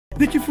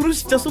Ni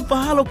kifurushi cha Super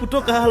Halo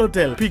kutoka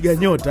Halotel. Piga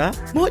nyota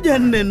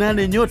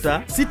 148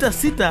 nyota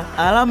 66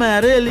 alama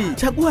ya reli.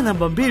 Chagua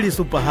namba 2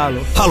 Super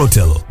Halo.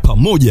 Halotel,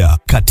 pamoja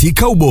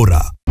katika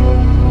ubora.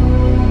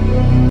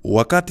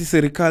 Wakati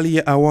serikali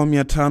ya awamu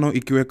ya 5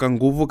 ikiweka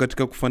nguvu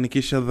katika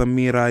kufanikisha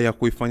dhamira ya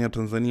kuifanya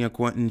Tanzania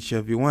kuwa nchi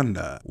ya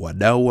viwanda,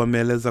 wadau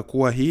wameeleza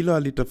kuwa hilo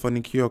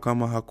halitafanikiwa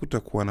kama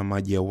hakutakuwa na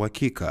maji ya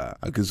uhakika.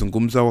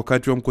 Akizungumza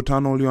wakati wa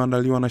mkutano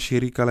ulioandaliwa na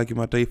shirika la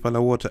kimataifa la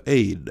Water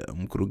Aid,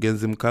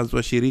 mkurugenzi mkazi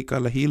wa shirika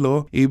la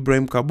hilo,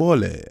 Ibrahim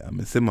Kabole,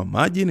 amesema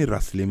maji ni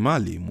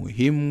rasilimali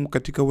muhimu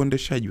katika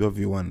uendeshaji wa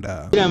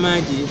viwanda. Bila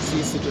maji,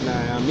 sisi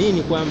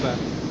tunaamini kwamba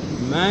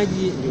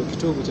maji ndio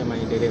kitovu cha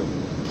maendeleo.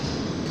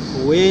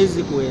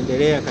 Huwezi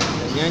kuendelea katika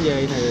nyanja ya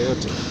aina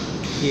yoyote,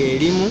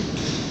 kielimu,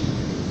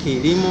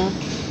 kilimo,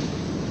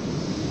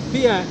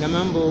 pia na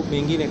mambo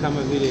mengine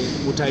kama vile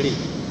utalii,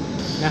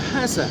 na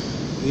hasa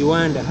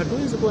viwanda.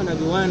 Hatuwezi kuwa na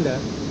viwanda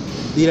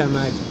bila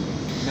maji,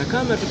 na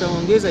kama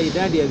tutaongeza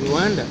idadi ya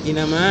viwanda,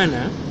 ina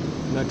maana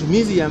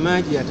matumizi ya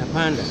maji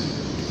yatapanda.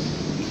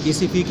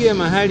 Isifikie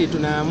mahali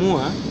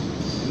tunaamua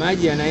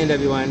maji yanaenda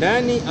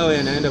viwandani au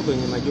yanaenda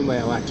kwenye majumba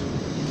ya watu.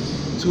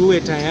 Tuwe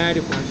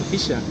tayari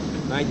kuhakikisha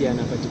maji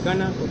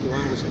yanapatikana kwa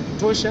kiwango cha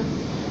kutosha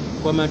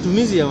kwa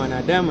matumizi ya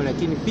wanadamu,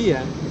 lakini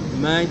pia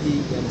maji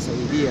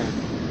yanasaidia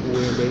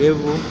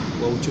uendelevu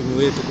wa uchumi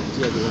wetu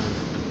kupitia viwanda.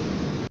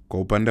 Kwa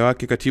upande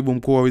wake, katibu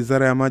mkuu wa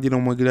Wizara ya Maji na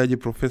Umwagiliaji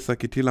Profesa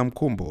Kitila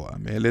Mkumbo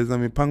ameeleza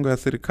mipango ya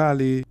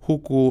serikali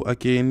huku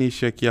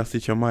akiainisha kiasi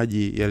cha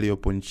maji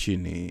yaliyopo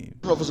nchini.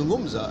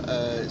 Tunapozungumza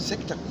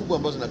sekta kubwa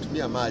ambazo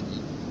zinatumia maji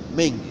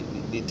mengi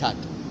ni 3.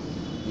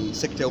 Ni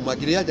sekta ya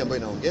umwagiliaji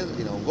ambayo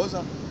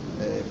inaongoza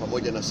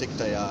pamoja na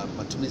sekta ya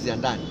matumizi ya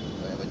ndani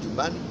ya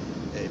majumbani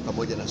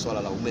pamoja na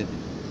swala la umeme.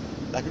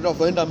 Lakini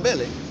tunapoenda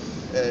mbele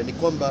ni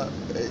kwamba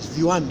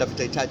viwanda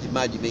vitahitaji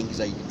maji mengi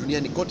zaidi.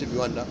 Duniani kote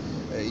viwanda,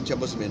 nchi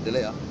ambazo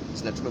zimeendelea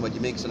zinatumia maji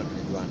mengi sana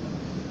kwenye viwanda.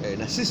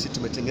 Na sisi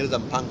tumetengeneza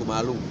mpango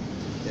maalum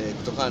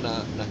kutokana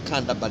na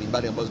kanda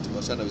mbalimbali ambazo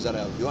tumewasiliana na Wizara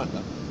ya Viwanda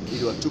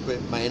ili watupe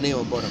maeneo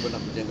ambayo wanakwenda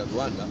kujenga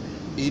viwanda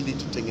ili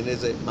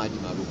tutengeneze maji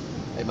maalum.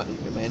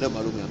 Maeneo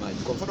maalum ya maji.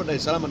 Kwa mfano Dar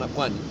es Salaam na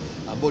Pwani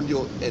ambao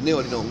ndio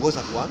eneo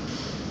linaongoza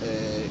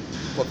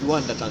kwa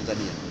viwanda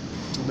Tanzania,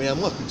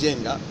 tumeamua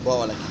kujenga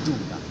bwawa la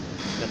Kidunga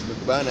na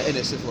tumekubaliana na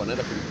NSF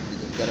wanaenda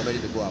kugaramia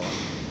ile bwawa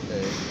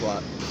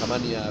kwa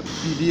thamani ya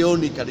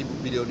karibu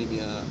bilioni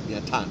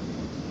 500.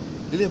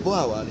 Lile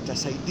bwawa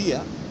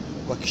litasaidia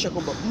kuhakikisha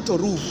kwamba mto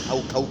Ruvu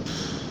haukauki.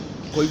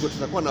 Kwa hivyo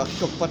tutakuwa na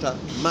hakika kupata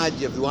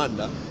maji ya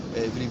viwanda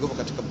vilivyopo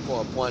katika mkoa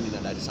wa Pwani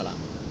na Dar es Salaam.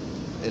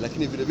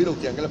 Lakini vile vile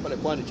ukiangalia pale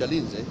Pwani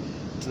Chalinze,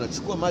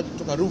 tunachukua maji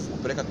kutoka Ruvu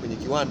kupeleka kwenye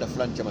kiwanda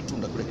fulani cha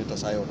matunda kule kinaitwa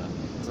Sayona,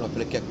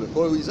 tunapelekea kule.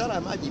 Kwa hiyo Wizara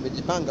ya Maji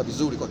imejipanga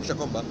vizuri kuhakikisha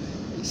kwamba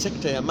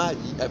sekta ya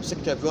maji,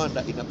 sekta ya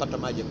viwanda inapata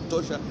maji ya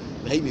kutosha,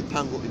 na hii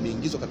mipango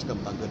imeingizwa katika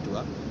mpango wetu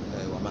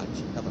wa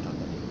maji hapa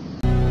Tanzania.